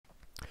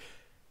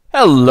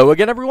Hello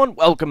again, everyone.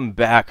 Welcome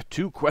back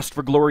to Quest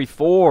for Glory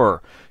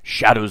 4,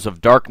 Shadows of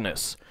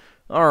Darkness.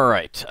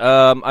 Alright,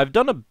 I've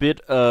done a bit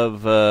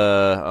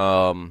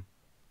of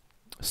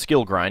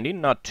skill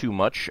grinding, not too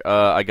much.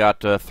 I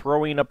got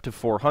throwing up to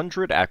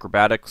 400,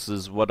 acrobatics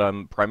is what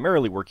I'm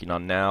primarily working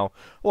on now,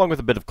 along with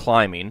a bit of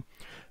climbing.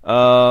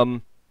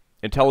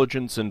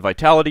 Intelligence and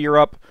vitality are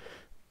up.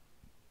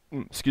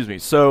 Excuse me.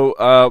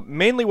 So,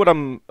 mainly what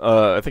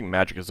I think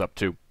magic is up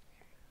to.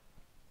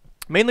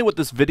 Mainly what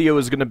this video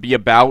is going to be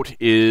about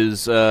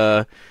is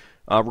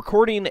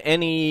recording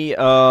any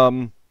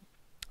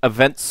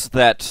events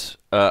that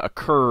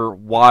occur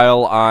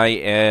while I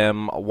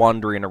am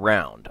wandering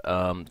around,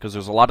 because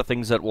there's a lot of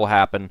things that will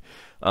happen.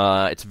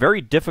 It's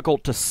very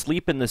difficult to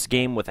sleep in this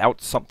game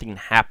without something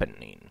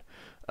happening.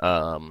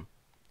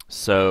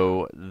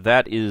 So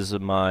that is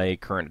my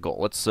current goal.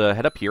 Let's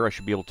head up here. I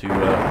should be able to...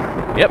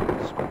 Yep.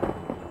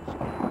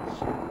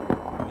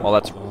 Well,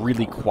 that's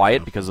really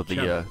quiet because of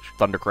the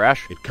thunder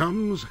crash. It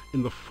comes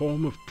in the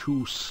form of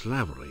two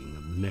slavering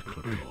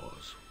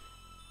necrotors.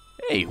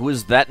 Hey, who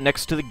is that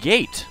next to the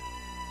gate?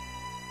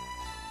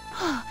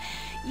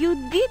 You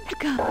did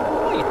come.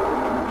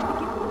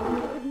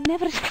 I would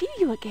never see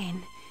you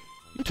again.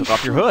 You took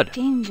off your hood. It's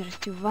dangerous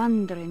to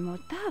wander in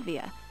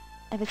Moldavia.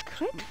 I was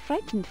quite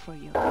frightened for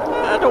you.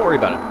 Don't worry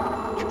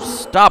about it. Just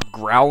stop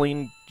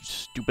growling, you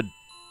stupid...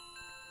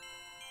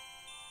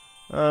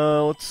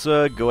 let's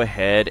go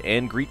ahead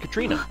and greet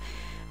Katrina.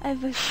 I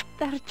was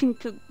starting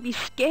to be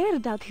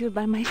scared out here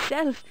by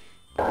myself.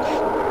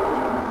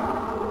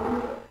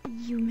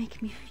 You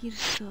make me feel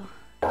so...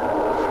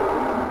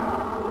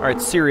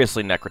 Alright,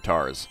 seriously,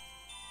 Necrotars.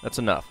 That's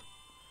enough.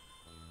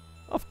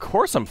 Of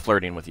course I'm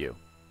flirting with you.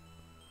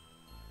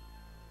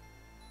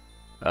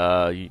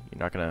 You're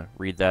not gonna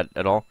read that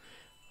at all?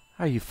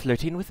 Are you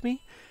flirting with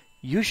me?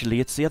 Usually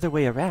it's the other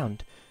way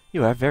around.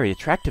 You are very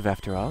attractive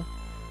after all.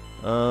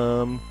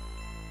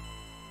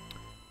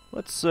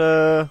 Let's,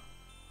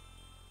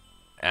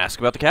 ask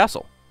about the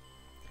castle.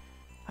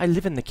 I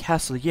live in the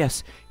castle,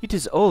 yes. It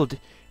is old,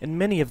 and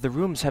many of the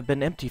rooms have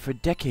been empty for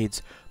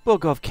decades.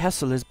 Bogov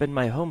Castle has been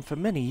my home for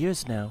many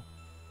years now.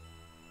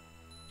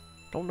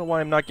 Don't know why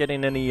I'm not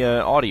getting any,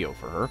 audio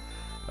for her.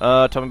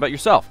 Tell me about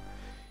yourself.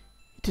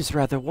 It is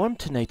rather warm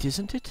tonight,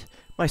 isn't it?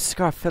 My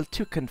scarf felt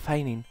too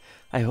confining.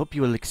 I hope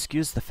you will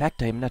excuse the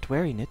fact I am not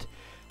wearing it.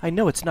 I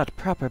know it's not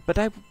proper, but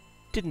I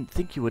didn't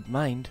think you would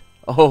mind.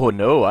 Oh,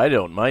 no, I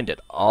don't mind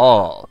at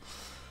all.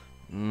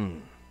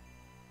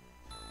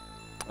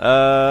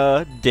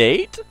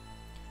 Date?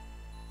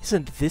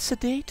 Isn't this a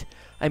date?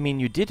 I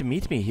mean, you did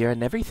meet me here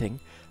and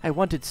everything. I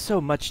wanted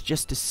so much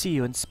just to see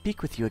you and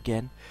speak with you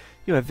again.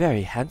 You are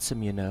very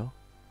handsome, you know.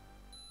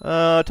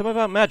 Tell me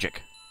about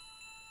magic.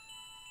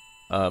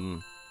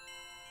 I've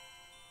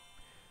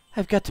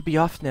got to be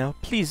off now.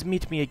 Please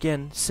meet me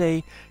again,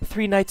 say,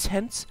 3 nights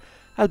hence.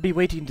 I'll be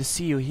waiting to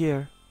see you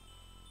here.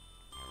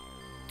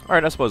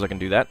 Alright, I suppose I can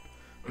do that.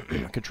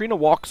 Katrina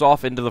walks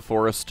off into the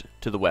forest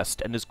to the west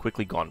and is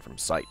quickly gone from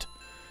sight.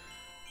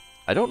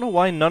 I don't know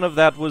why none of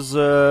that was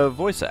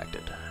voice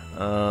acted.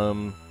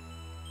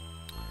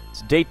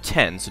 It's day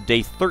 10, so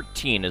day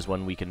 13 is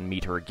when we can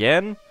meet her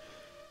again.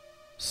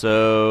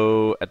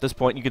 So at this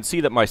point, you can see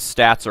that my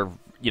stats are,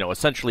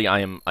 essentially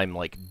I'm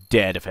like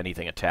dead if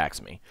anything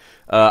attacks me.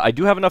 I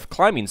do have enough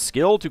climbing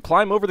skill to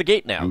climb over the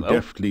gate now, You though.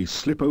 deftly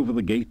slip over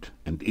the gate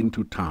and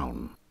into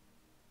town.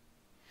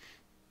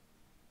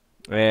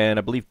 And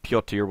I believe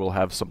Piotr will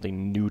have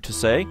something new to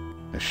say.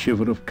 A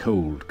shiver of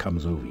cold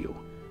comes over you.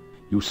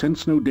 You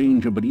sense no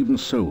danger, but even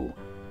so,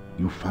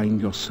 you find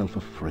yourself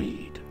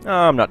afraid.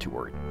 I'm not too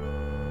worried.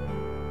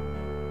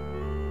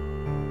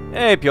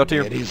 Hey,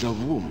 Piotr. There is a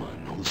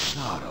woman who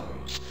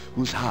sorrows,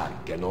 whose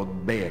heart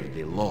cannot bear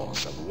the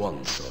loss of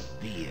one so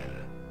dear.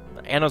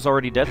 Anna's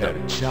already dead, Her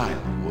though.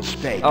 child was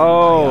taken Oh,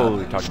 by you're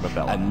others, talking about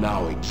Bella. and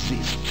now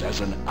exists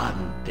as an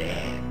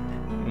undead.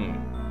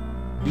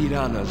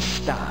 Piranha's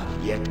staff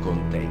yet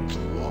contains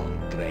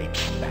one great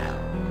spell.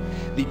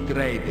 The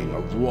trading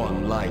of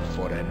one life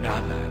for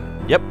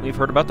another. Yep, we've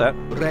heard about that.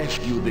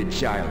 Rescue the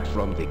child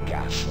from the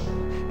castle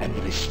and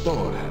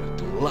restore her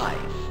to life.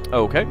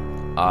 Okay,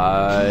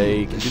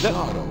 I can The do that.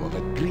 sorrow of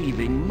a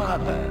grieving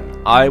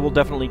mother. I will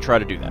definitely try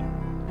to do that.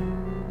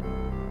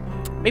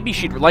 Maybe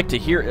she'd like to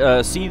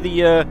see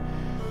the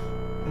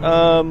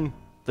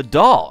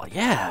doll.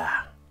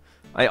 Yeah.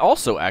 I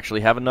also actually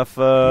have enough,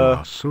 You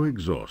are so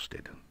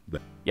exhausted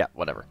that yeah,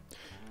 whatever.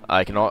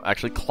 I can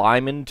actually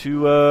climb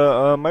into,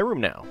 my room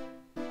now.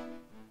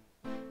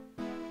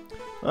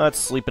 Let's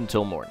sleep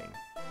until morning.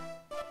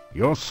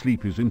 your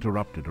sleep is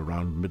interrupted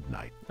around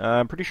midnight.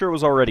 I'm pretty sure it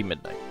was already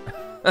midnight.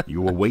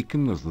 You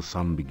awaken as the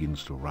sun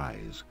begins to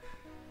rise,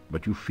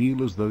 but you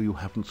feel as though you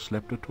haven't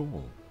slept at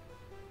all.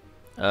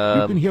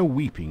 You can hear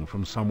weeping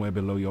from somewhere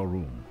below your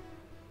room.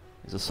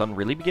 Is the sun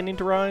really beginning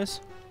to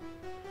rise?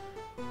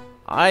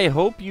 I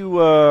hope you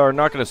are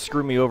not going to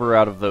screw me over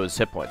out of those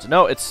hit points.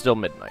 No, it's still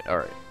midnight.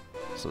 Alright.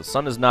 So the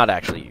sun is not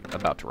actually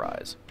about to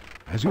rise.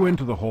 As you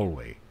enter the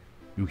hallway,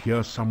 you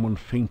hear someone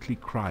faintly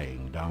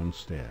crying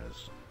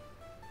downstairs.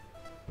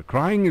 The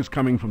crying is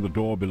coming from the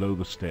door below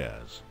the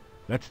stairs.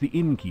 That's the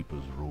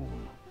innkeeper's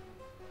room.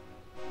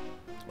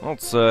 Well,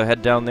 let's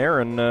head down there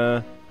and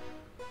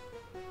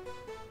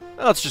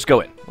let's just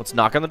go in. Let's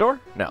knock on the door?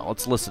 No,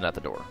 let's listen at the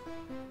door.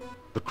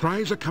 The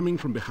cries are coming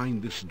from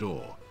behind this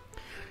door.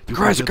 The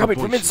cries are coming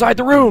from inside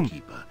the room!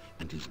 Innkeeper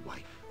and his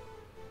wife.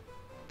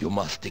 You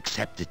must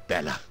accept it,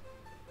 Bella.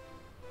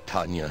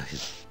 Tanya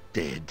is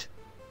dead.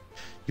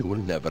 You will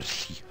never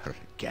see her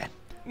again.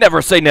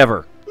 Never say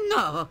never!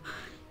 No,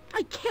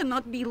 I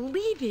cannot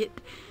believe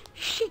it.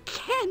 She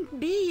can't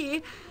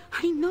be.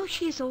 I know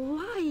she's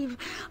alive.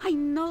 I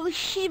know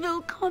she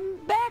will come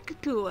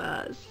back to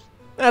us.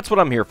 That's what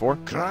I'm here for.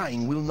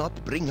 Crying will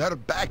not bring her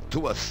back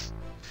to us.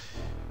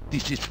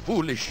 This is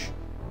foolish.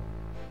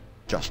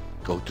 Just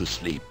go to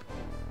sleep.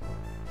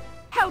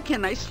 How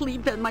can I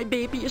sleep when my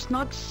baby is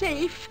not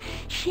safe?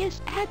 She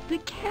is at the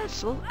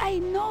castle. I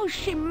know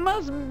she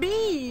must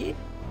be.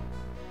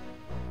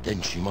 Then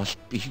she must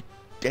be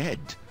dead.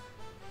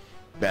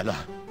 Bella,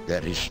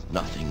 there is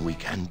nothing we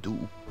can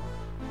do.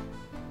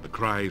 The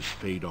cries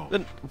fade off.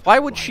 Then why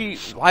would she...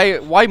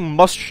 Why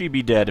must she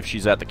be dead if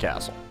she's at the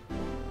castle?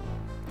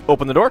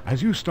 Open the door?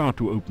 As you start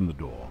to open the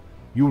door,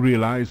 you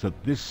realize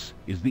that this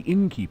is the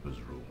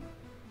innkeeper's room.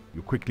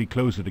 You quickly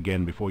close it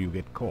again before you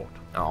get caught.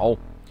 Oh.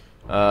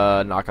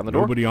 Knock on the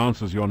door? Nobody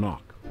answers your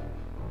knock.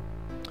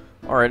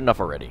 Alright,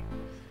 enough already.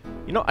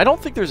 You know, I don't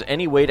think there's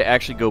any way to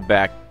actually go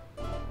back...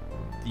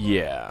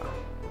 Yeah.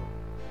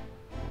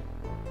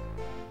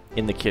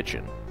 In the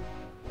kitchen.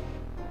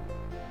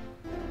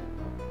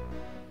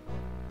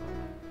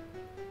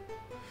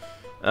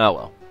 Oh,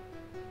 well.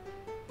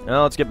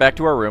 Now let's get back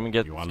to our room and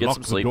get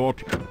some sleep. Door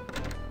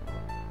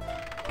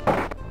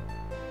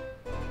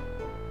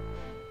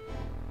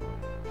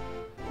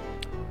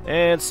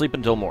And sleep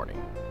until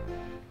morning.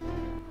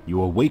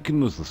 You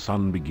awaken as the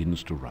sun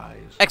begins to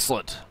rise.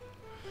 Excellent.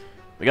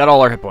 We got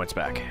all our hit points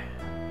back.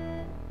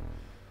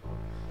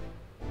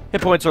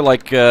 Hit points are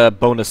like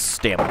bonus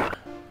stamina.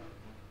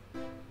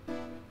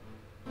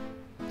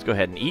 Let's go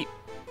ahead and eat.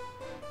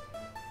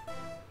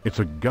 It's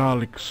a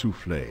garlic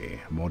souffle,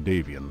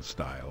 Moldavian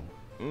style.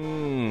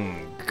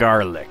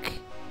 Garlic.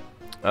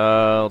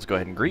 Let's go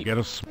ahead and greet. Get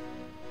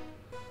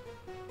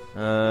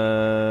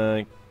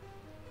a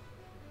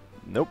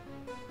nope.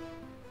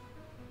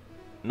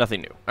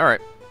 Nothing new.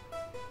 Alright.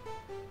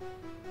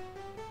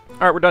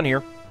 Alright, we're done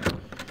here.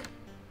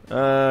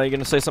 You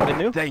gonna say something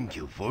new? Thank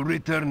you for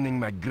returning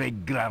my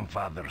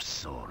great-grandfather's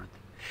sword.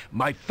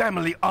 My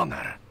family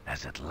honor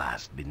has at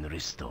last been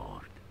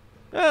restored.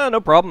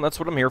 No problem. That's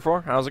what I'm here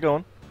for. How's it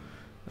going?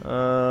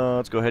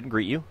 Let's go ahead and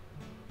greet you.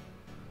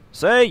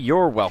 Say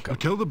you're welcome.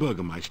 Tell the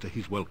Burgermeister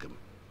he's welcome.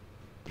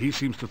 He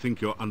seems to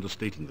think you're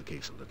understating the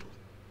case a little.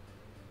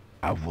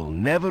 I will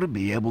never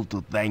be able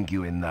to thank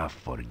you enough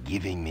for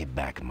giving me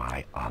back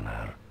my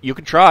honor. You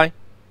can try.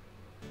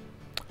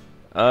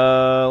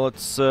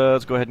 Let's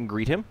go ahead and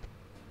greet him.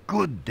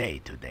 Good day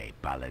today,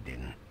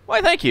 Paladin.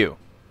 Why, thank you.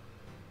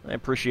 I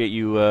appreciate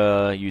you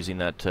using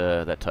that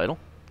title.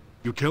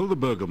 You tell the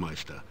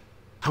Burgermeister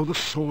how the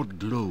sword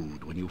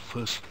glowed when you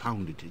first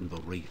found it in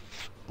the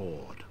Wraith's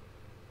hoard.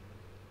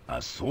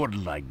 A sword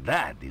like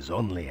that is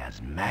only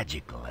as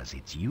magical as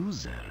its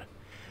user.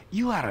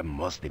 You are a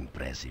most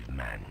impressive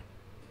man.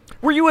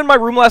 Were you in my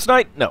room last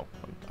night? No,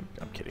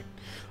 I'm kidding.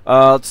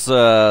 Let's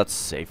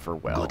say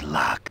farewell. Good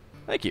luck.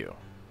 Thank you.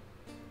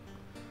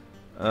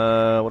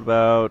 What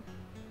about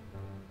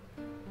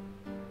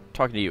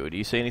talking to you? Do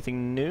you say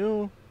anything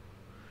new?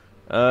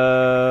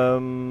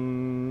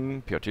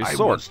 Piotr's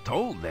sword. I was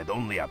told that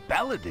only a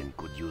paladin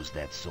could use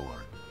that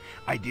sword.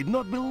 I did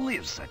not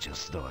believe such a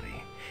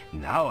story.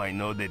 Now I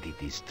know that it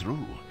is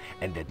true,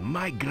 and that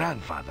my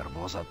grandfather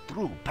was a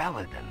true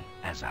paladin,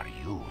 as are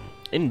you.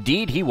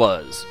 Indeed he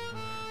was.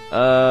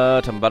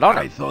 Tell me about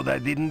honor. I thought I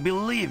didn't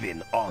believe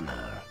in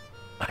honor.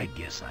 I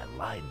guess I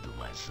lied to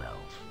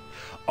myself.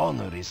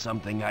 Honor is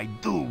something I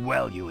do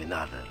value in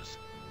others,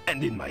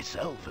 and in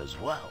myself as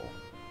well.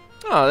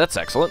 Oh, that's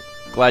excellent.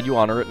 Glad you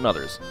honor it in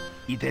others.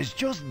 It has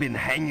just been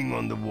hanging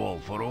on the wall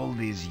for all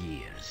these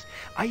years.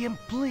 I am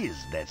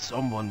pleased that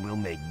someone will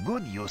make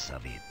good use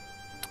of it.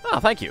 Oh,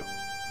 thank you.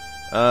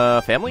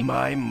 Family?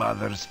 My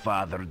mother's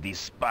father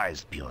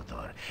despised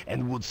Pyotr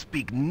and would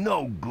speak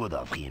no good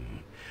of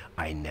him.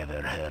 I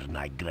never heard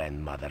my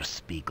grandmother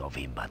speak of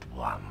him but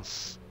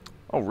once.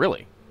 Oh,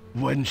 really?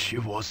 When she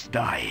was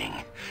dying,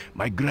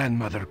 my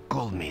grandmother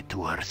called me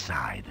to her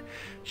side.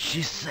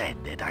 She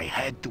said that I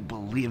had to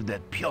believe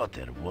that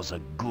Pyotr was a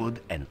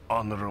good and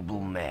honorable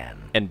man.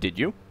 And did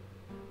you?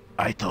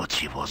 I thought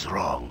she was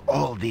wrong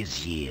all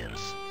these years.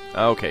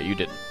 Okay, you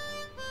didn't.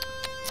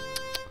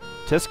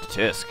 Tisk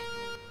tisk.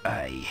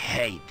 I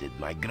hated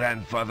my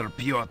grandfather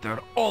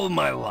Pyotr all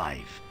my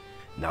life.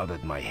 Now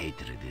that my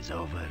hatred is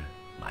over,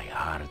 my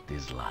heart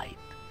is light.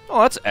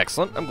 Oh, that's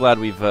excellent. I'm glad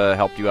we've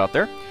helped you out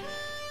there.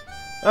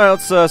 All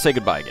right, let's say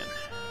goodbye again.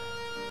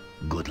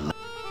 Good luck.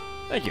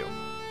 Thank you.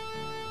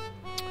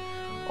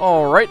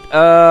 Alright,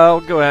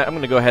 I'll go ahead. I'm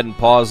going to go ahead and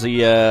pause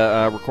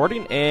the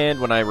recording, and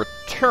when I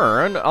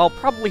return, I'll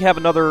probably have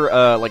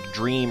another, like,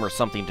 dream or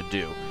something to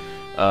do.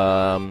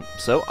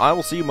 So I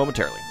will see you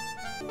momentarily.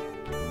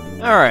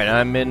 Alright,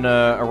 I'm in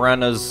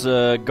Arana's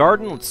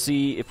garden. Let's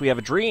see if we have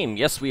a dream.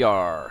 Yes, we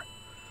are.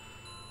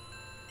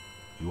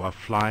 You are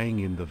flying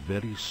in the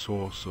very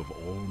source of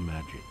all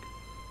magic.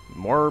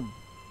 More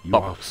You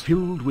bubbles. are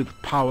filled with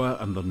power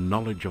and the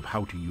knowledge of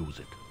how to use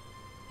it.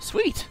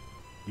 Sweet.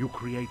 You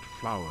create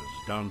flowers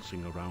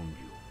dancing around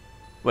you.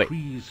 Wait.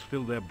 Trees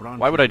fill their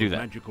branches Why would I do with that?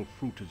 magical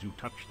fruit as you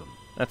touch them.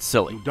 That's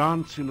silly. You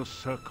dance in a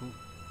circle,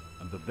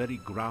 and the very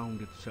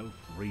ground itself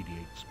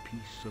radiates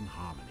peace and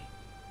harmony.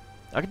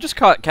 I could just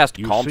cast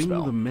a You calm sing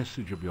spell. the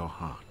message of your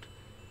heart,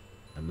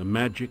 and the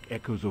magic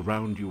echoes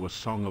around you a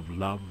song of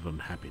love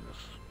and happiness.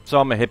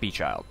 So I'm a hippie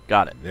child.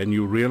 Got it. Then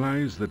you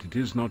realize that it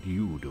is not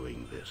you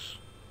doing this.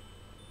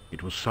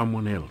 It was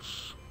someone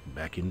else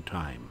back in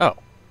time. Oh.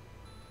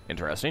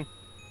 Interesting.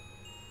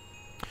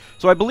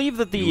 So I believe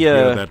that You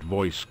hear that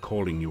voice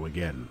calling you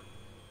again.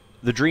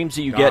 the dreams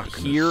that you Darkness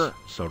get here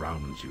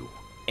surrounds you.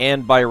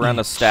 and by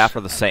Arana's Eats staff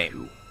are the at same.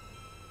 you.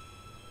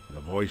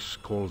 The voice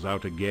calls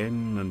out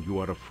again, and you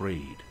are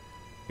afraid.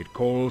 It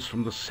calls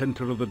from the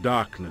center of the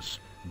darkness,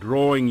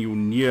 drawing you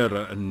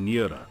nearer and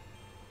nearer.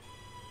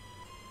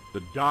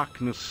 The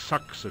darkness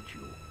sucks at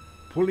you,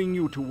 pulling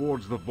you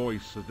towards the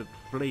voice as it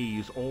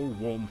flays all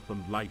warmth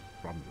and life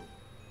from you.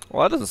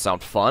 Well, that doesn't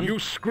sound fun. You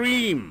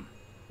scream!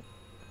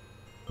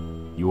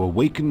 You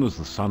awaken as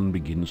the sun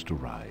begins to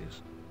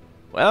rise.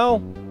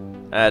 Well,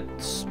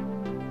 that's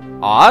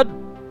odd.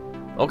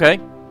 Okay.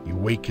 You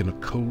wake in a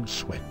cold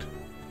sweat.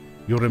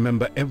 You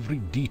remember every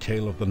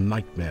detail of the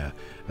nightmare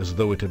as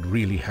though it had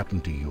really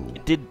happened to you.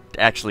 It did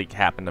actually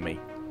happen to me.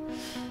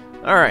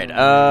 Alright,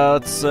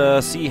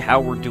 let's see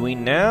how we're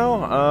doing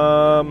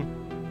now.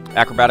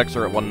 Acrobatics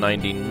are at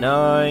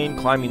 199.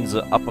 Climbing's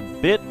up a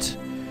bit.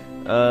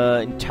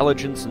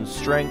 Intelligence and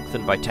strength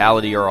and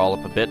vitality are all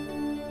up a bit.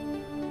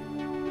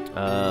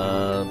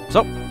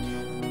 So,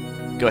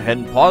 go ahead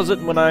and pause it,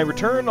 and when I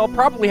return, I'll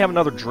probably have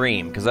another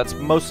dream, because that's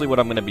mostly what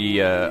I'm going to be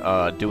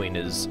doing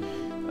is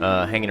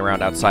hanging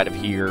around outside of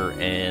here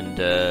and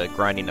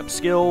grinding up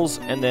skills,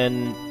 and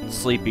then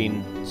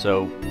sleeping,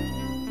 so,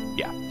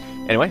 yeah.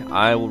 Anyway,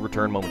 I will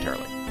return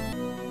momentarily.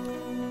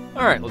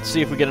 Alright, let's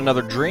see if we get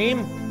another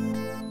dream.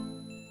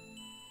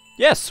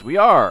 Yes, we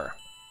are!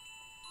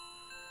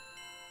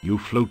 You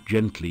float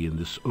gently in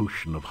this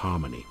ocean of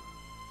harmony.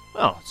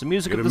 Oh, it's the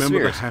music You of the remember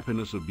the spheres.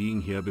 happiness of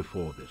being here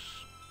before this.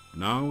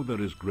 Now there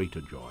is greater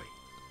joy.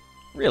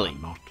 Really? You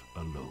are not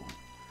alone.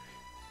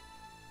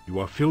 You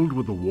are filled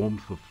with the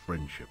warmth of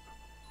friendship.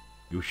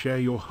 You share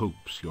your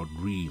hopes, your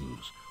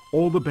dreams,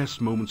 all the best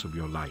moments of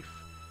your life,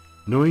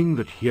 knowing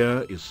that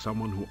here is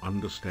someone who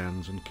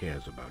understands and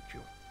cares about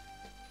you.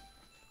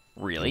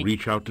 Really? You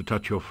reach out to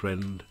touch your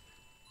friend,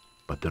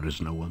 but there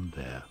is no one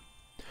there.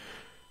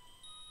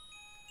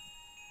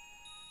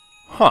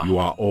 Huh. You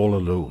are all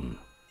alone.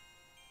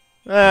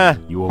 You par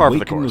for the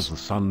awaken course. as the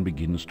sun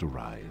begins to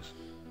rise.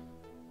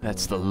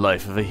 That's the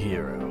life of a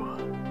hero.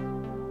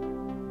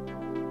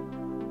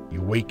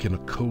 You wake in a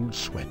cold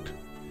sweat.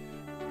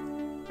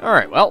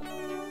 Alright, well,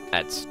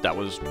 that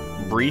was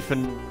brief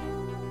and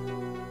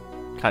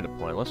kind of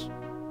pointless.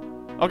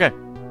 Okay,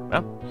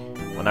 well,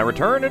 when I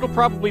return, it'll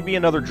probably be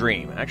another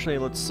dream. Actually,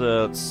 let's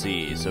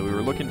see. So we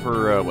were looking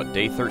for, what,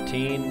 day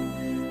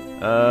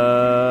 13?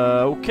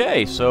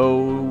 Okay,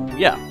 so,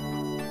 yeah.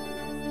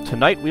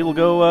 Tonight we will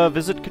go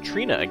visit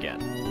Katrina again.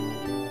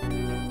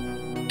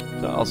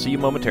 So I'll see you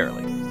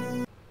momentarily.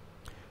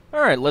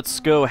 Alright, let's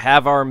go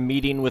have our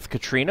meeting with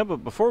Katrina,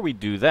 but before we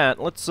do that,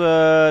 let's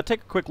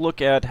take a quick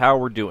look at how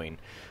we're doing.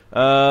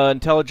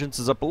 Intelligence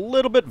is up a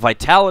little bit,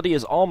 Vitality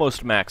is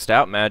almost maxed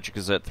out, Magic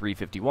is at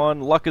 351,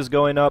 Luck is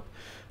going up,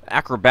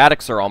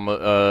 Acrobatics are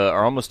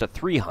almost at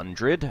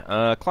 300,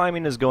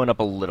 Climbing is going up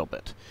a little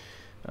bit.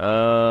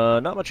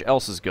 Not much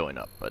else is going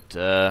up, but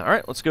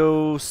alright, let's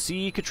go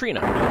see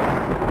Katrina.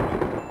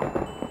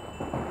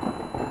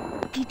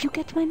 Did you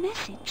get my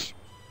message?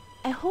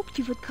 I hoped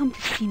you would come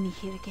to see me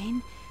here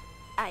again.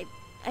 I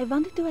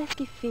wanted to ask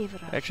a favor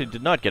of I actually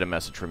did not get a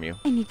message from you.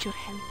 I need your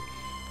help.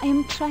 I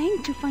am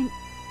trying to find...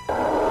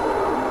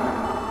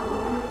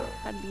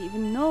 Hardly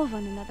even know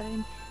one another,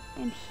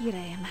 and here I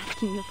am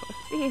asking you for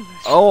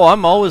favors. Oh,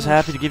 I'm always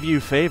happy to give you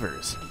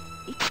favors.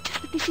 It's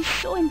just that this is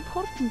so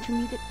important to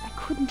me that I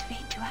couldn't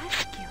wait to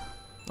ask you.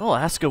 Oh,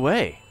 ask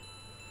away.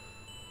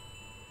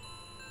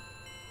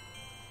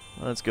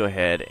 Let's go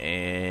ahead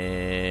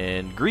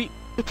and greet.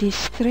 It is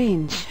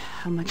strange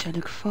how much I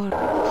look forward to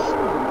this.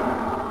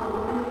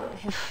 I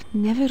have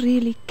never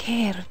really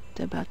cared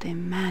about a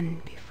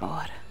man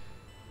before.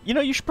 You know,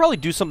 you should probably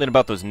do something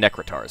about those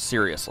Necrotars,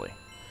 seriously.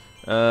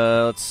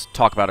 Let's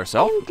talk about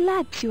ourselves. I'm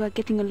glad you are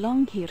getting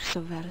along here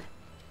so well.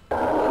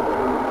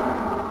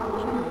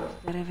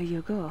 Wherever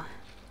you go,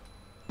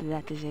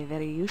 that is a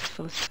very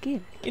useful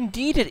skill.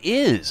 Indeed it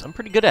is. I'm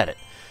pretty good at it.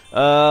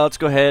 Let's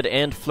go ahead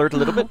and flirt a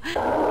little bit. Really?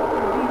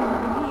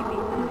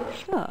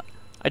 Sure.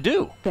 I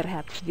do.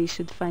 Perhaps we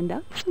should find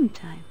out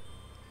sometime.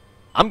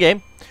 I'm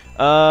game.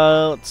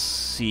 Let's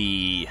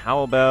see.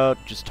 How about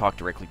just talk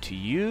directly to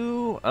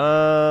you?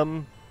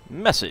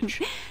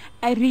 Message.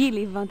 I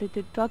really wanted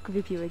to talk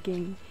with you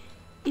again.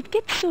 It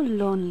gets so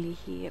lonely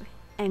here,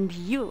 and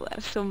you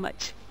are so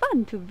much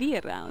fun to be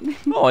around.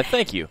 Oh,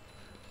 thank you.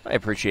 I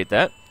appreciate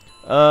that.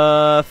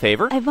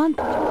 Favor? I want...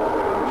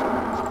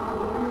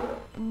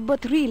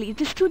 But really,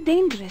 it is too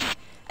dangerous.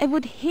 I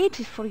would hate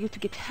it for you to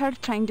get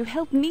hurt trying to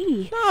help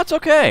me. No, it's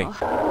okay.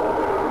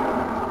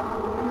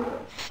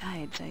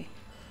 Besides,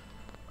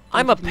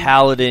 I'm a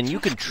paladin. You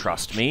can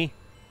trust me.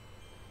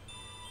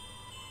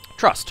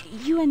 Trust.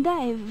 You and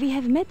I, we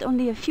have met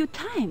only a few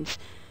times.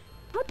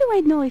 How do I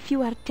know if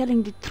you are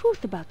telling the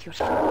truth about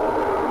yourself?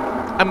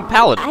 I'm a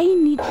paladin. I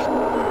need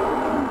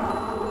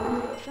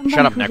someone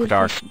Shut up, who will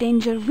Necrotar. face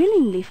danger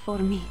willingly for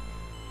me.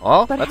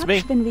 Oh, Perhaps that's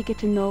me. when we get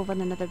to know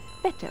one another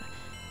better,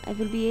 I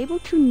will be able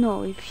to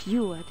know if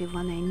you are the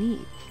one I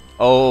need.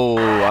 Oh,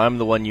 I'm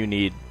the one you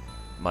need,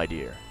 my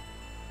dear.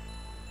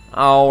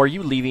 Oh, are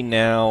you leaving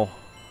now?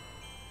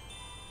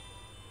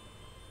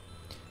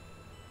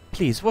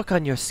 Please, work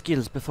on your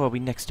skills before we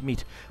next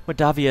meet.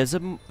 Mordavia is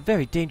a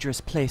very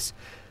dangerous place.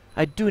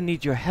 I do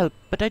need your help,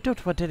 but I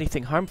don't want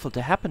anything harmful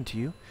to happen to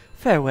you.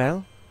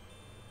 Farewell.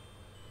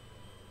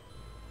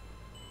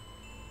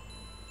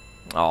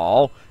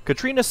 Oh,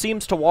 Katrina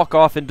seems to walk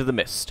off into the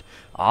mist.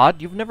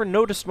 Odd, you've never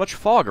noticed much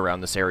fog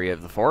around this area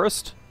of the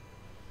forest.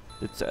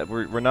 It's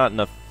we're not in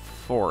a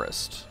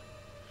forest.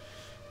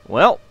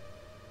 Well,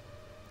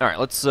 all right,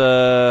 let's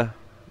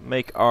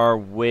make our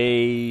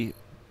way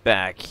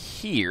back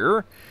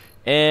here,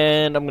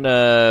 and I'm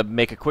gonna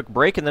make a quick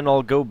break, and then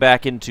I'll go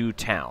back into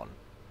town.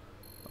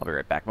 I'll be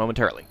right back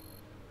momentarily.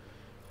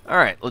 All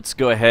right, let's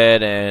go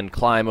ahead and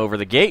climb over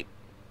the gate.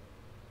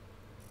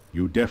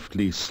 You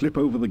deftly slip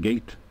over the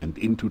gate and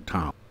into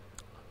town.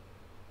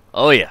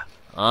 Oh yeah,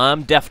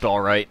 I'm deft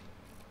all right.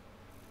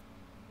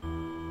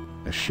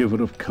 A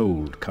shiver of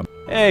cold comes.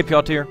 Hey,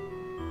 Piotr.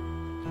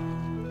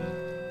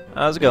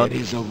 How's it going?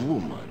 There is a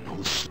woman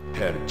who's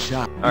her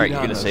child. Alright,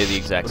 you're gonna say the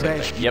exact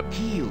same thing. Yep.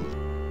 Killed.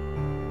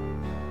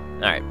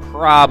 Alright,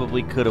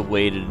 probably could have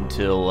waited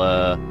until,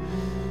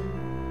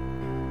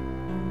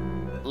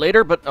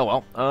 later, but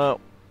oh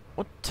well.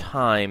 What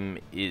time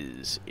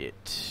is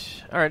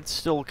it? Alright, it's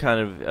still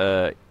kind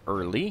of,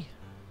 early.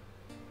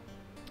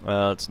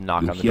 Let's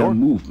knock You on the hear door.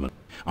 movement.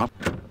 Up.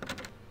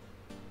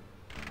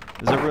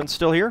 Is everyone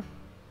still here?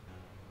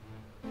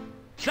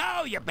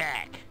 So you're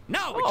back.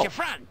 No, it's Oh. your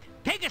friend.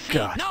 Take a seat.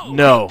 God, no.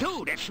 no. They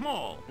too, they're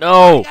small.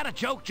 No. I got a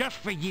joke just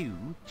for you,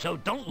 so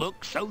don't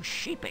look so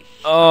sheepish.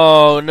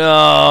 Oh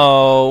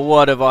no!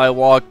 What have I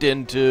walked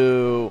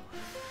into?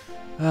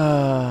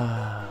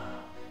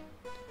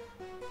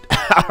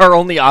 Our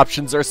only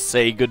options are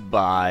say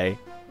goodbye.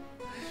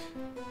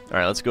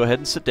 Alright, let's go ahead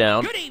and sit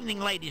down. Good evening,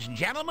 ladies and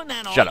gentlemen,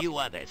 and all Shut up. you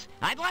others.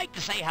 I'd like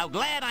to say how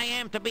glad I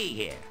am to be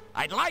here.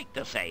 I'd like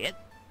to say it.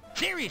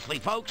 Seriously,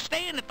 folks,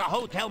 staying at the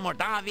Hotel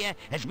Mordavia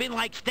has been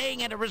like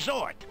staying at a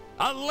resort.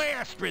 A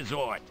last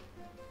resort.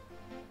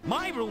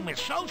 My room is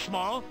so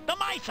small, the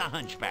mice are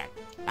hunchbacked.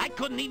 I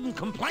couldn't even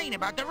complain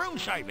about the room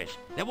service.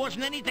 There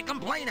wasn't any to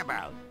complain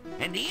about.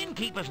 And the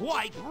innkeeper's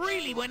wife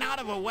really went out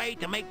of her way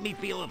to make me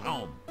feel at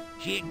home.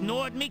 She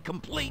ignored me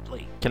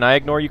completely. Can I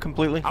ignore you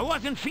completely? I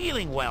wasn't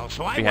feeling well,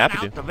 so I Be went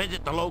happy out to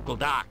visit the local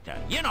doctor.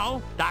 You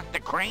know, Dr.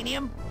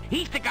 Cranium.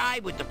 He's the guy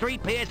with the 3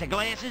 pairs of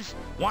glasses.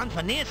 One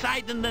for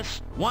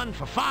nearsightedness, one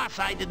for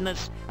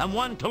farsightedness, and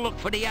one to look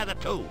for the other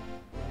 2.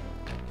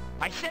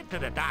 I said to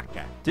the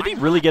doctor... Did he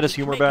 "My really heart get his keeps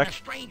humor making back? a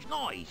strange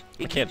noise.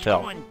 I It can't keeps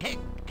tell. Going tick,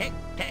 tick,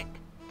 tick.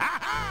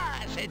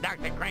 Aha, said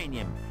Dr.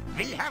 Cranium.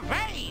 We have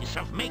ways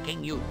of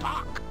making you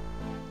talk.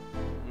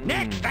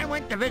 Next, I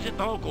went to visit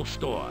the local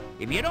store.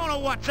 If you don't know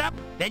what's up,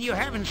 then you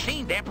haven't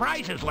seen their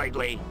prices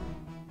lately.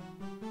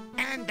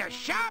 And the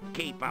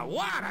shopkeeper,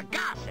 what a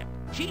gossip.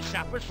 She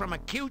suffers from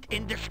acute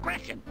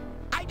indiscretion.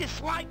 I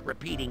dislike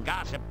repeating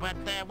gossip, but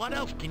what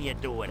else can you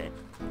do with it?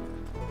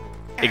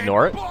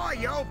 Ignore it. And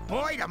boy, oh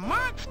boy, the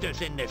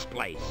monsters in this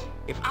place.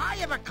 If I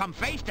ever come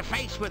face to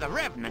face with a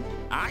revenant,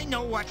 I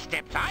know what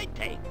steps I'd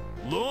take.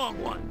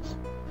 Long ones.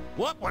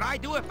 What would I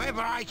do if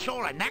ever I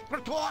saw a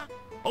Necrotar?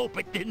 Hope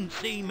it didn't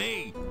see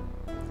me.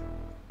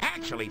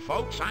 Actually,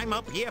 folks, I'm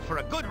up here for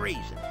a good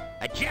reason.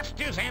 A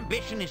jester's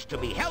ambition is to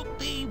be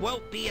healthy,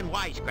 wealthy, and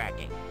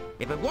wisecracking.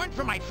 If it weren't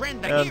for my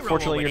friend the hero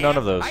Unfortunately, over you're there, none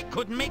of those. I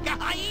couldn't make a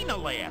hyena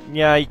laugh.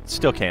 Yeah, I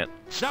still can't.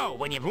 So,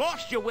 when you've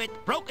lost your wit,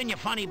 broken your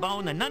funny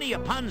bone, and none of your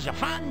puns are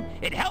fun,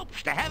 it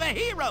helps to have a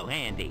hero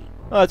handy.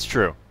 Oh, that's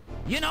true.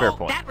 You Fair know,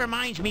 point. that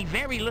reminds me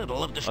very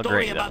little of the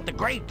story Agreed. about the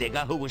gravedigger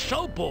who was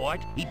so bored,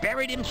 he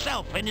buried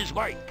himself in his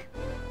work.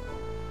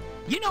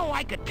 You know,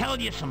 I could tell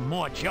you some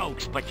more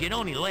jokes, but you'd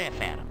only laugh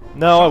at them.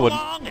 No, so I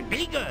wouldn't. long and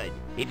be good.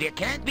 If you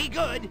can't be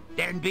good,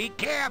 then be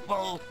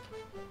careful.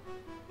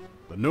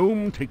 The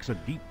gnome takes a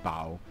deep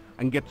bow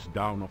and gets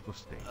down off the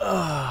stage. It's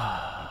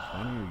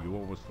funny, you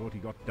always thought he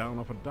got down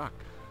off a duck.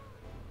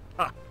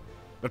 Ha!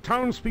 The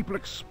townspeople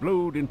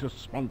explode into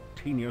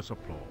spontaneous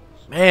applause.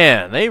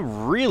 Man, they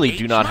really do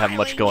Keep not have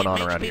much smiling. going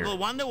on It around makes here. people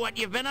wonder what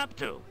you've been up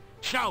to.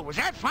 So, was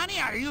that funny,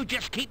 or are you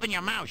just keeping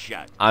your mouth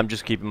shut? I'm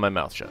just keeping my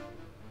mouth shut.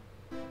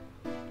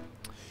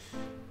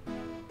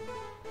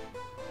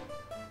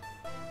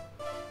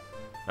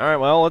 Alright,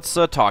 well, let's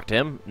talk to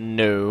him.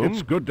 No.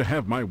 It's good to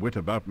have my wit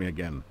about me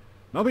again.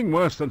 Nothing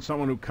worse than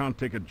someone who can't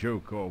take a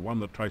joke or one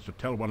that tries to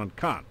tell one and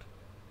can't.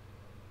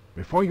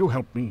 Before you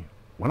helped me,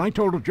 when I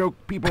told a joke,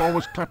 people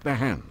always clapped their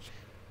hands.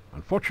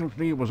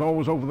 Unfortunately, it was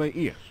always over their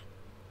ears.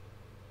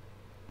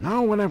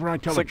 Now, whenever I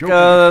tell a joke,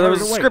 there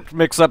was a script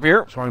mix-up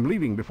here. So I'm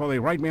leaving before they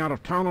ride me out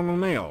of town on a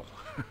nail.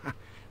 A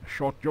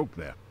short joke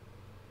there.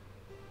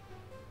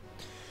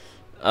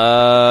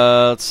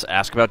 Let's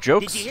ask about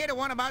jokes. Did you hear the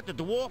one about the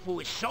dwarf who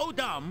is so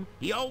dumb,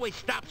 he always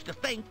stops to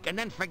think and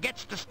then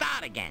forgets to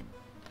start again?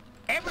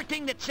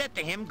 Everything that's said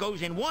to him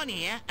goes in one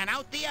ear and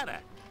out the other.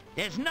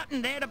 There's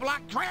nothing there to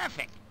block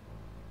traffic.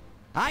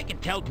 I can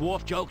tell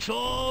dwarf jokes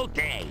all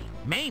day,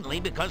 mainly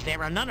because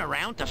there are none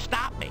around to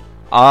stop me.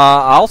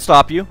 I'll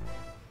stop you.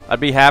 I'd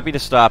be happy to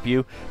stop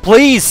you.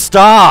 Please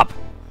stop!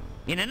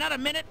 In another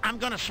minute, I'm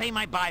gonna say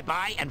my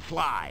bye-bye and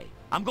fly.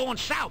 I'm going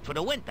south for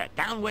the winter,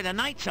 down where the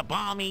nights are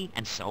balmy,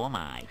 and so am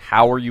I.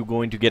 How are you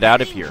going to get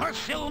out of Heading here? for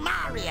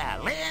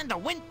Silmaria, land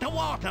of winter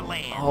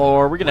waterland. Oh,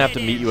 are we gonna have to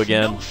meet you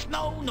again? No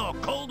snow nor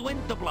cold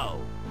wind to blow.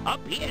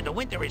 Up here, the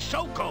winter is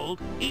so cold,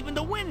 even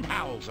the wind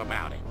howls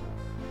about it.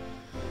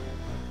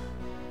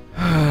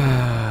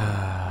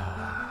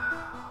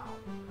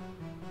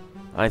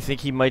 I think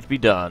he might be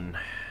done.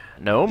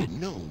 No? The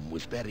gnome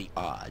was very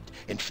odd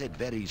and said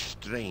very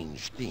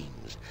strange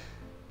things.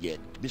 Yet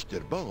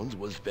Mr. Bones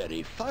was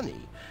very funny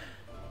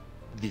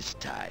this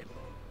time,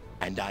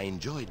 and I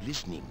enjoyed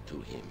listening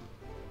to him.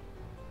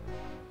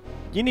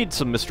 You need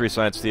some Mystery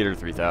Science Theater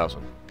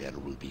 3000. There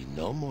will be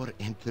no more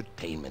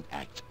entertainment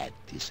acts at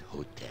this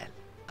hotel.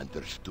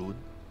 Understood?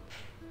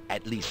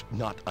 At least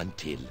not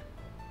until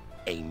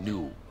a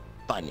new,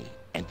 funny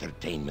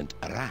entertainment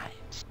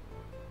arrives.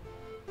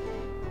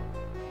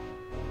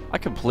 I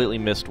completely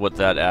missed what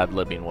that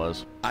ad-libbing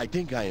was. I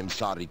think I am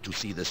sorry to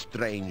see the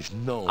strange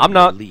gnome I'm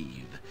not.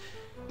 leave.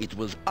 It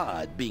was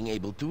odd being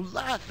able to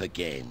laugh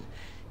again,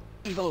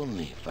 if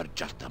only for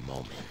just a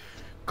moment.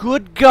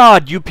 Good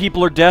God, you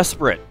people are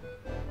desperate.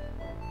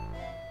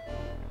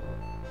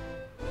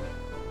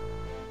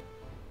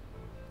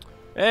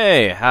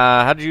 Hey,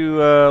 how'd you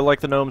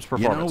like the gnome's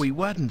performance? You know, he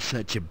wasn't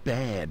such a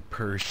bad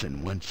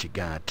person once you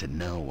got to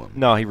know him.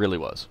 No, he really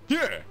was.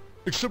 Yeah,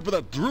 except for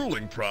that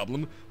drooling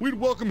problem, we'd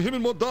welcome him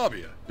in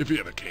Moldavia if he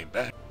ever came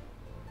back.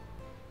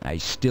 I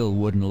still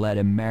wouldn't let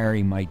him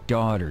marry my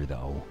daughter,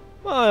 though.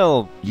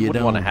 Well, you You wouldn't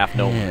don't want to half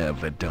know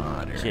have a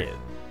daughter. kid.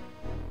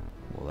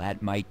 Well,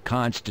 that might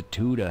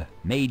constitute a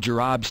major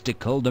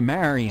obstacle to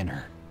marrying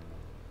her.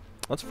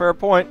 That's a fair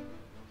point.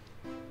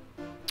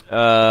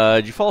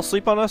 Did you fall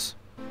asleep on us?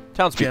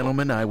 Townspeople.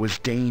 Gentlemen, I was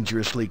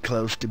dangerously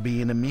close to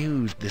being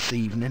amused this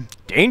evening.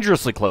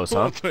 Dangerously close,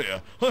 huh? I'll tell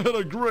you, I had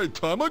a great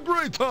time.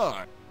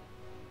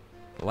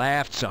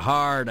 Laughed so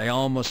hard I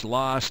almost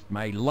lost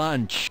my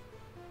lunch.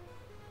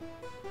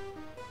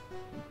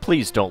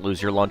 Please don't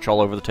lose your lunch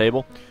all over the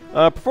table.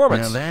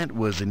 Performance. Now that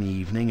was an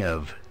evening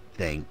of,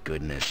 thank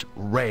goodness,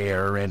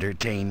 rare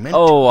entertainment.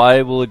 Oh,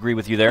 I will agree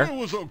with you there. It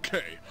was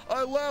okay.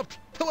 I laughed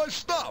till I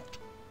stopped.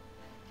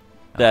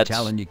 That's I'm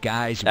telling you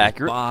guys, it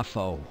accurate. was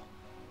boffo.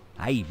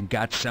 I even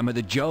got some of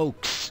the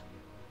jokes.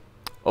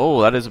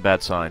 Oh, that is a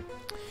bad sign.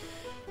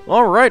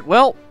 All right,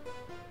 well,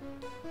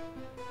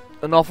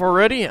 enough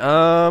already.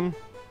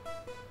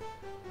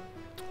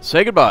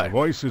 Say goodbye. Your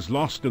voice is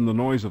lost in the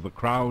noise of the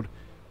crowd,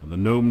 and the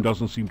gnome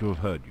doesn't seem to have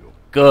heard you.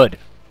 Good.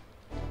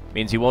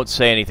 Means he won't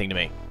say anything to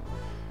me.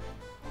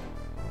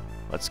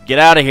 Let's get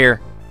out of here.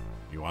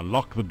 You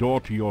unlock the door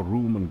to your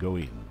room and go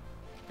in.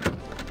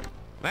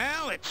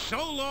 Well, it's so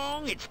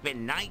long, it's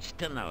been nice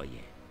to know you.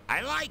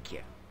 I like you.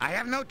 I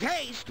have no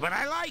taste, but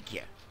I like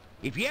you.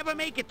 If you ever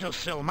make it to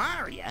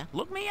Silmaria,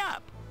 look me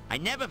up. I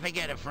never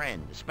forget a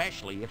friend,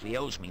 especially if he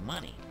owes me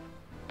money.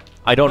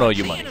 I don't owe But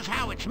you seeing money. as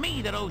how it's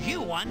me that owes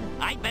you one,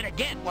 I'd better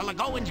get while the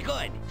going's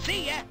good.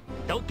 See ya.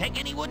 Don't take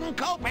any wooden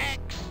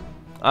kopecks.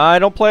 I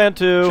don't plan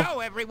to. So,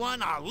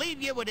 everyone, I'll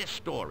leave you with this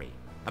story.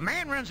 A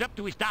man runs up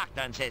to his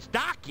doctor and says,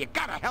 "Doc, you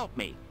gotta help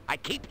me. I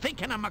keep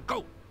thinking I'm a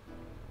goat."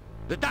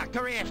 The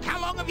doctor asked, "How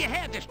long have you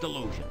had this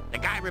delusion?" The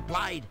guy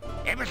replied,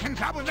 "Ever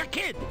since I was a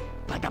kid."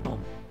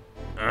 Bada-boom.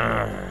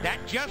 That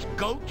just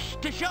goes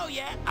to show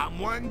ya I'm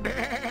one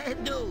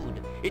bad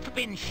dude. It's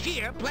been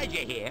sheer pleasure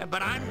here,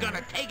 but I'm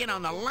gonna take it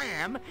on the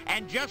lam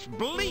and just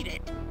bleed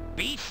it.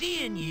 Be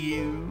seeing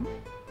you.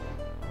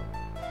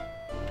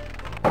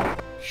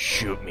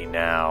 Shoot me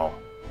now.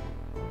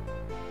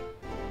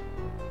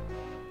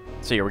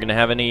 See, are we gonna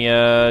have any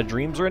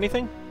dreams or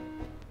anything?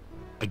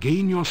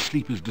 Again, your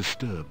sleep is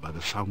disturbed by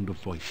the sound of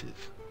voices.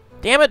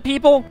 Damn it,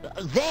 people!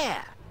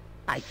 There!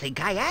 I think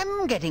I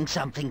am getting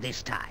something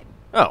this time.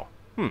 Oh,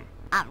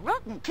 A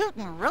rootin'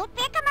 tootin' root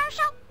beer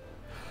commercial?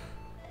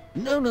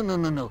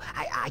 No.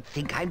 I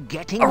think I'm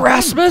getting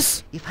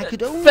Erasmus? one. If I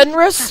could only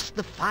Fenris? adjust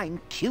the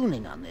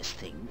fine-tuning on this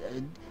thing.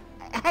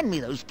 Hand me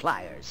those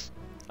pliers.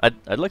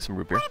 I'd like some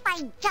root beer. What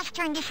if I just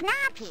turn this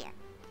knob here?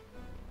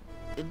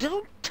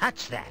 Don't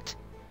touch that.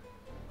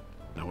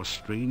 Now a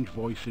strange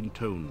voice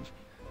intones,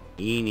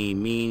 "Eeny,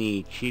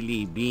 meeny,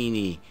 chilly,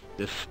 beany,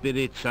 the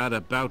spirits are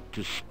about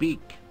to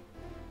speak."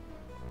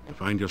 You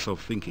find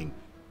yourself thinking,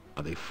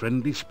 are they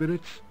friendly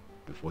spirits?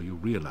 Before you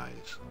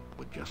realize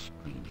we're just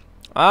dreaming.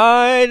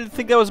 I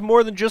think that was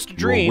more than just a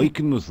dream. You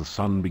awaken as the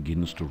sun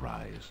begins to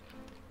rise.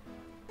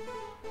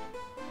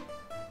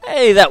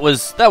 Hey, that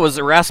was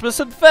Erasmus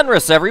and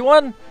Fenris,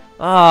 everyone!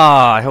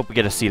 Ah, I hope we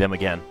get to see them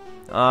again.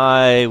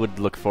 I would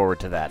look forward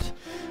to that.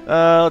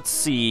 Let's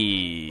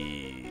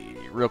see.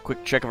 Real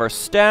quick check of our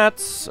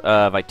stats.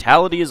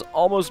 Vitality is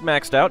almost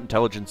maxed out.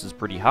 Intelligence is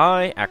pretty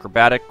high.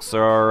 Acrobatics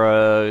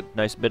are a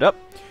nice bit up.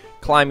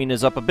 Climbing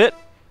is up a bit.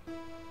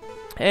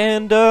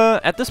 And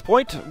at this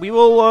point, we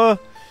will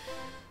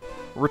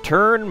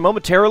return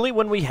momentarily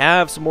when we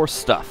have some more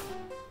stuff.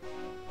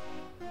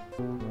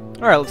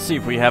 Alright, let's see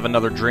if we have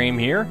another dream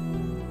here.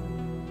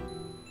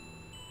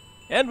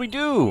 And we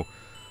do!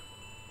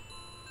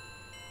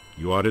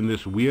 You are in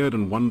this weird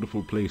and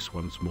wonderful place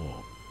once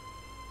more.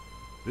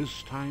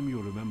 This time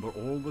you remember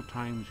all the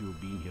times you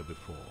have been here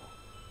before.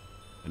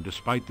 And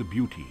despite the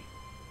beauty,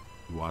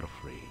 you are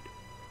afraid.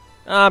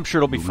 I'm sure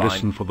it'll be You fine.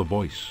 listen for the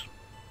voice.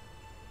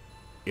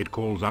 It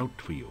calls out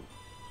for you.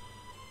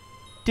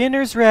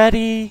 Dinner's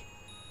ready.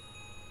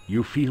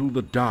 You feel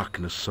the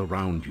darkness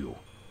surround you.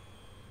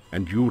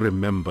 And you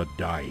remember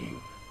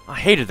dying. I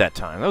hated that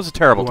time. That was a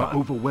terrible You are time.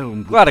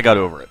 overwhelmed. Glad I got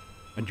over it.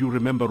 And you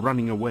remember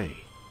running away.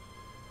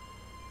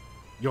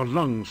 Your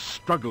lungs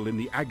struggle in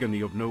the agony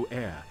of no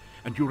air,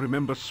 and you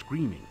remember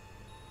screaming.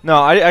 No,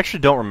 I actually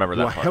don't remember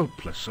You that are part.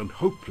 helpless and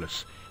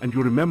hopeless, and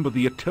you remember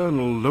the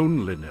eternal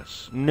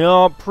loneliness.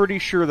 No, I'm pretty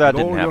sure that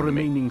With didn't all happen your to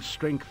me. remaining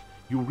strength,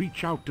 you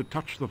reach out to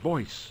touch the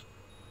voice.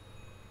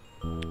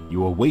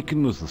 You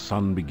awaken as the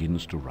sun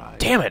begins to rise.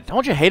 Damn it!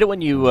 Don't you hate it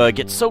when you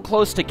get so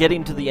close to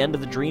getting to the end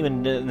of the dream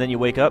and then you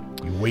wake up?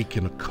 You wake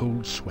in a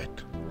cold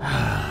sweat.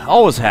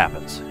 Always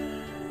happens.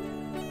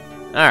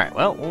 Alright,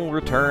 well, we'll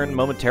return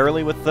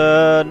momentarily with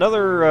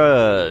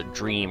another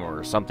dream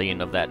or something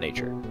of that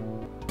nature.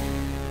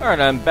 Alright,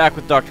 I'm back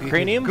with Dr.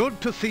 Cranium.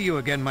 Good to see you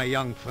again, my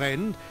young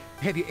friend.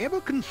 Have you ever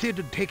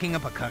considered taking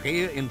up a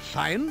career in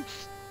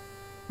science?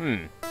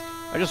 I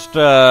just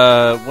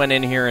went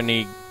in here and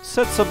he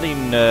said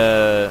something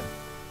that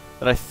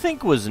I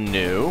think was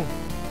new.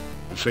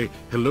 Say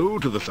hello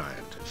to the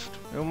scientist.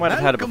 We might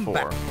have had it Welcome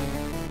before.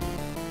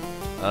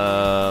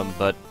 back.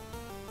 But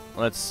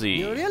let's see.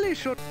 You really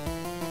should.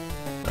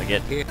 I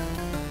get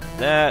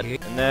that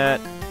and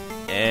that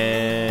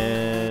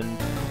and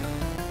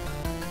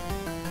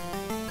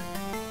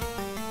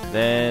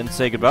then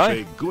say goodbye.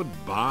 Say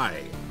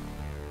goodbye.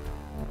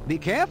 Be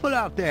careful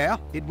out there.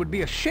 It would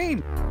be a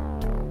shame.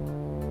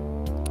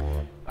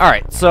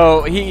 Alright,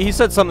 so he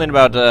said something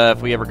about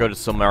if we ever go to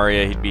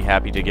Silmaria, he'd be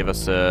happy to give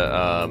us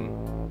a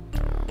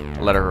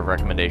letter of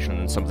recommendation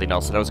and something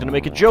else that I was going to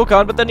make a joke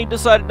on, but then he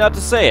decided not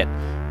to say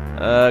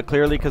it.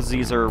 Clearly because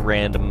these are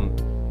random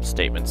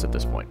statements at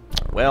this point.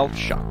 Well,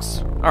 shucks.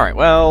 Alright,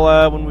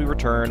 well, when we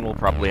return, we'll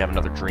probably have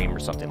another dream or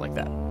something like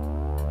that.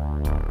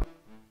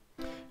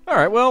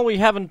 Alright, well, we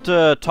haven't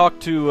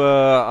talked to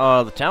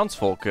the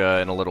townsfolk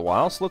in a little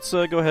while, so let's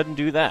go ahead and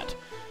do that.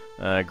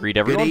 Greet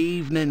everyone. Good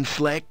evening,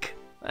 Slick.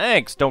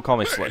 Thanks, don't call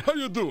me Hey, Slick. how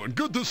you doing?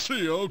 Good to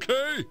see you,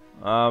 okay?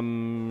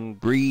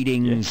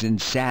 Greetings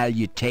and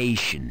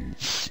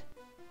salutations.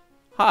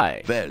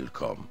 Hi.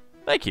 Welcome.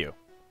 Thank you.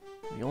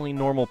 The only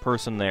normal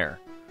person there.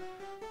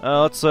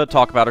 Let's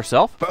talk about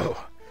herself.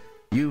 Oh,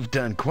 you've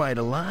done quite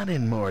a lot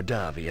in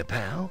Mordavia,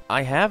 pal.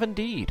 I have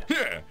indeed.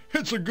 Yeah,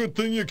 it's a good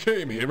thing you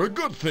came here, a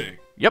good thing.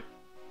 Yep.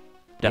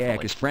 Yeah, Definitely.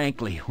 because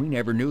frankly, we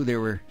never knew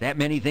there were that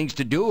many things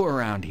to do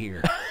around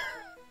here.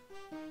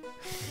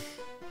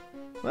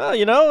 Well,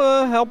 you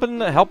know,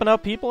 helping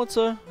out people, it's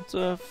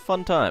a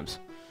fun times.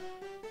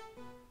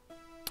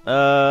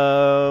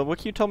 What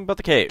can you tell me about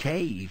the cave?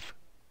 Cave?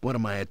 What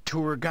am I, a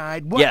tour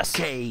guide? What Yes.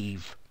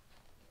 cave?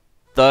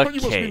 The Oh,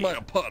 you must mean cave. my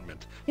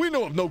apartment. We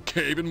know of no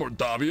cave in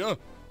Mordavia.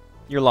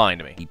 You're lying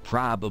to me. He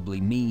probably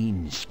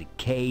means the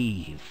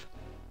cave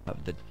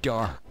of the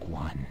Dark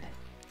One.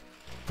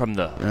 From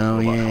the Oh,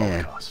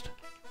 yeah. Holocaust.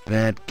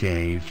 That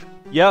cave.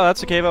 Yeah,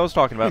 that's the cave I was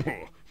talking about.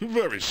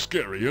 Very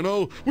scary, you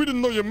know? We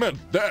didn't know you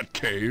meant that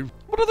cave.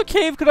 What other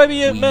cave could I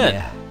be We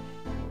meant?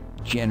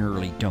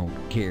 generally don't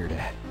care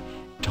to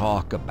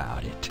talk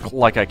about it.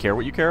 Like I care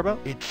what you care about?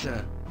 It's,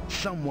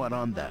 somewhat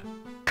on the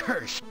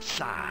cursed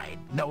side.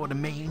 Know what I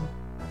mean?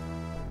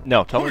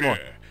 No, tell Oh, me more.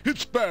 yeah.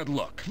 It's bad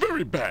luck.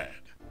 Very bad.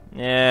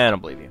 Yeah, I don't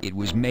believe you. It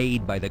was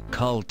made by the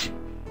cult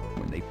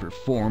when they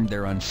performed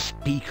their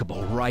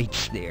unspeakable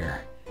rites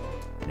there,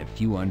 and a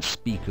few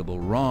unspeakable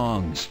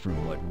wrongs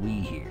from what we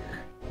hear.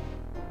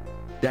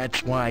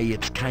 That's why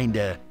it's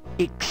kinda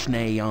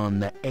ixnay on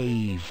the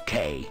Ave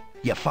K.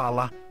 You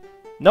follow?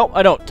 No,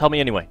 I don't. Tell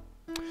me anyway.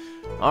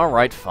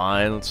 Alright,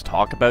 fine. Let's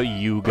talk about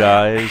you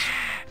guys.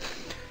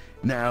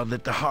 Now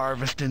that the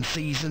harvesting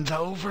season's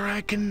over,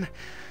 I can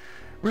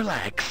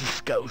relax a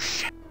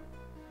skosh.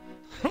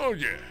 Oh,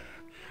 yeah.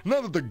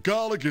 now that the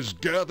garlic is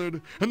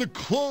gathered and the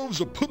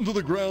cloves are put into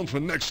the ground for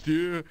next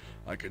year,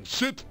 I can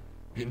sit,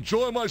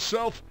 enjoy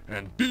myself,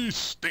 and be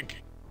stinky.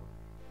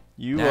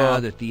 Now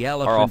that the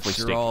elephants are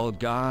stinky. all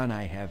gone,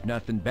 I have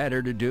nothing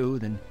better to do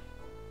than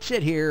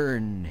sit here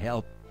and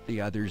help the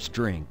others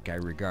drink. I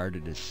regard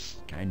it as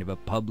kind of a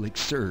public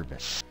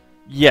service.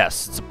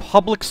 Yes, it's a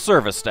public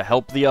service to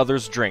help the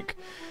others drink.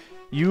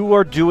 You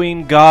are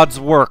doing God's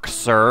work,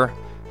 sir.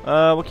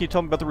 What can you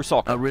tell me about the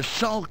Rusalka? A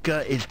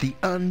Rusalka is the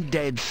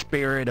undead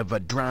spirit of a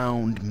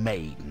drowned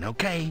maiden,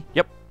 okay?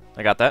 Yep,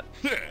 I got that.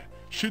 Yeah,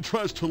 she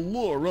tries to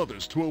lure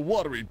others to a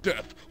watery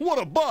death.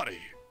 What a body!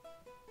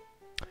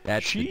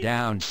 That's the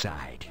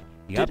downside.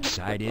 The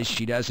upside is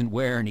she doesn't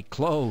wear any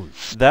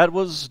clothes. That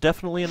was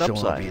definitely an So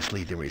upside.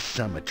 obviously there is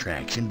some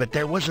attraction, but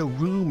there was a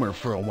rumor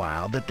for a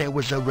while that there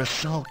was a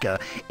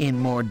Rusalka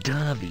in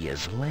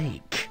Mordavia's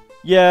lake.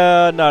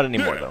 Yeah, not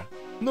anymore, though.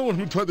 No one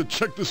who tried to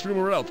check this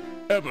rumor out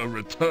ever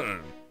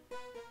returned.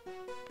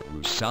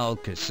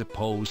 Rusalka's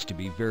supposed to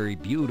be very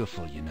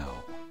beautiful, you know.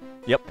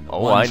 Yep. And the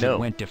Oh, ones I know. that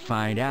went to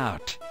find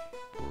out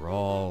were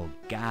all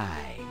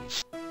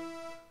guys.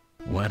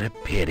 What a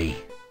pity.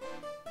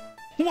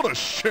 What a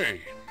shame.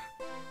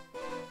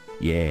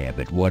 Yeah,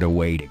 but what a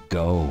way to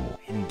go.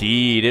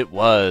 Indeed, it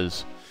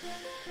was.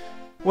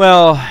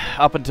 Well,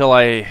 up until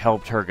I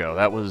helped her go,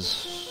 that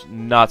was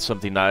not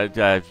something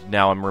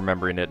now I'm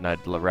remembering it, and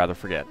I'd rather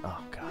forget. Oh,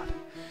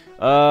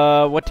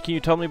 God. What can you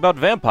tell me about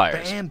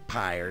vampires?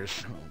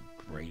 Vampires? Oh,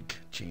 great.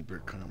 Chamber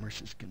of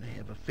Commerce is going to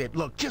have a fit.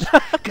 Look, just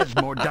because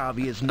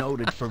Mordavia is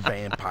noted for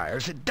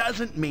vampires, it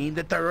doesn't mean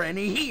that there are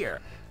any here.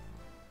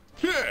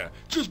 Yeah,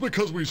 just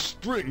because we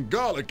spring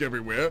garlic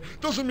everywhere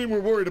doesn't mean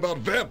we're worried about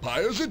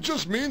vampires. It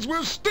just means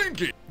we're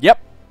stinky. Yep.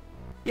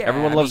 Yeah,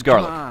 Everyone I loves mean,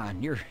 garlic. Come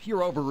on, you're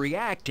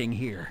overreacting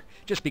here.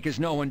 Just because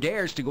no one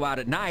dares to go out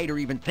at night or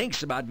even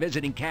thinks about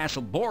visiting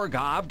Castle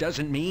Borgov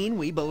doesn't mean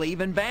we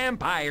believe in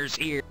vampires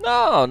here.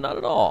 No, not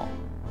at all.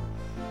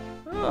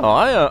 Oh,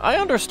 I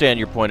understand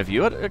your point of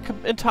view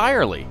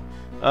entirely.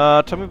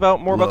 Tell me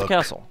more about the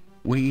castle.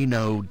 We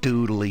know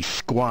doodly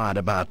squat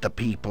about the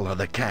people of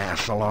the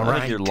castle, all I right?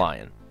 think you're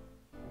lying.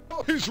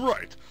 Oh, he's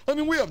right. I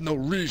mean, we have no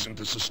reason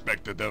to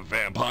suspect that they're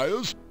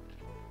vampires.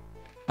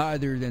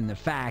 Other than the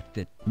fact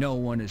that no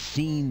one has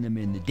seen them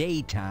in the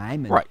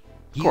daytime, and Right,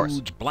 of course.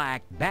 huge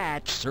black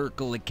bats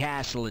circle the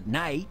castle at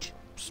night.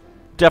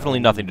 Definitely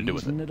nothing to do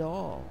with Reason it. at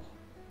all.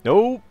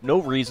 No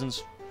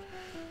reasons.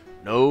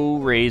 No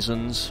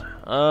raisins.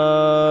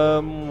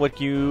 What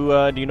do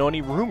you know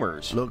any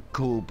rumors? Look,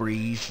 Cool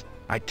Breeze,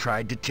 I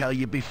tried to tell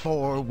you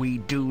before, we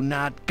do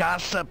not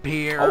gossip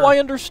here. Oh, I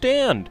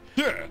understand.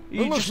 Yeah,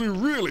 You unless just we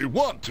really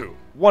want to.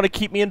 want to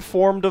keep me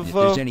informed of If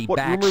there's any what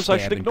rumors I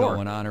should backstabbing ignore.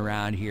 going on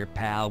around here,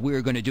 pal,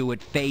 we're going to do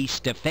it face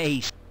to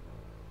face.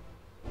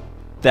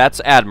 That's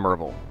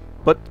admirable.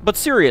 But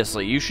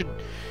seriously, you should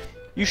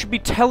be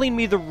telling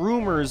me the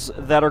rumors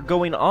that are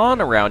going on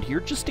around here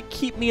just to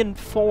keep me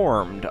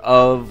informed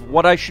of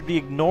what I should be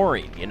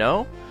ignoring, you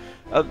know?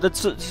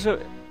 That's an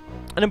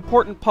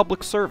important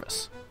public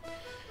service.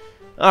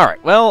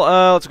 Alright,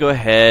 well, let's go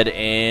ahead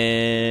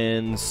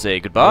and say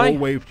goodbye. All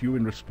wave to you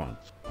in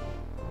response.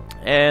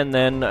 And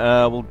then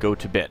we'll go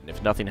to bed. And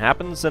if nothing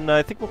happens, then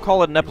I think we'll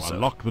call it an episode.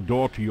 Unlock the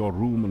door to your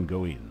room and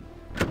go in.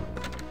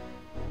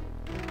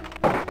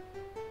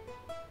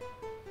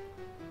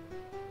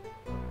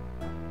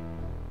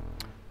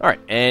 Alright,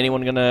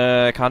 anyone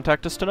gonna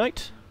contact us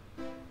tonight?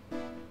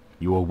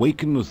 You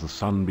awaken as the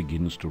sun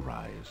begins to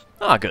rise.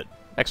 Ah, good.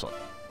 Excellent.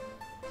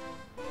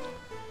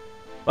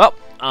 Well,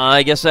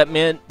 I guess that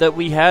meant that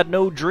we had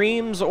no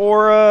dreams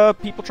or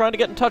people trying to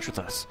get in touch with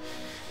us.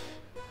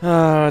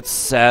 It's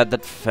sad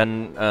that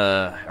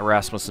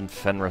Erasmus and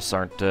Fenris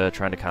aren't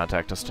trying to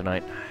contact us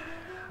tonight.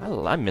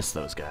 I miss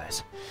those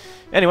guys.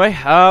 Anyway,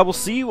 we'll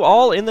see you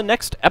all in the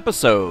next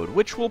episode,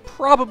 which will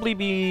probably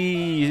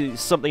be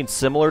something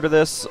similar to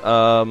this.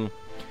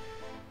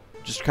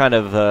 Just kind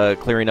of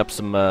clearing up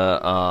some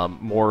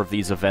more of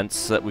these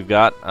events that we've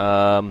got.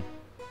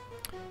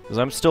 Because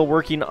I'm still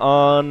working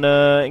on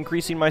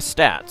increasing my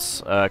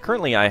stats.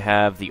 Currently, I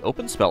have the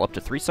open spell up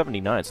to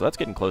 379, so that's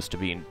getting close to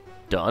being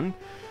done.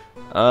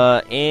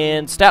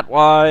 And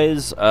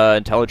stat-wise,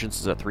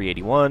 intelligence is at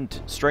 381,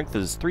 strength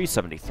is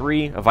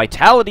 373,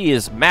 vitality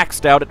is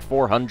maxed out at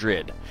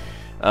 400.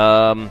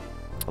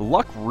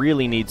 Luck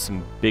really needs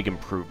some big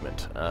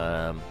improvement.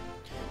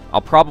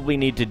 I'll probably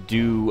need to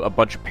do a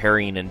bunch of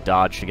parrying and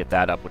dodge to get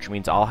that up, which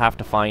means I'll have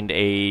to find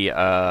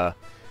a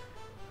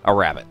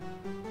rabbit.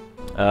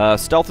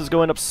 Stealth is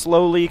going up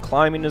slowly,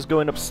 climbing is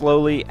going up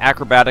slowly,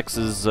 acrobatics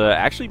is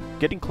actually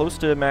getting close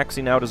to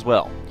maxing out as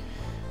well.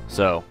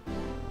 So,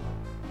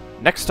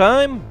 next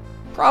time,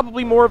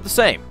 probably more of the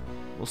same.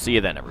 We'll see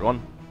you then,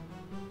 everyone.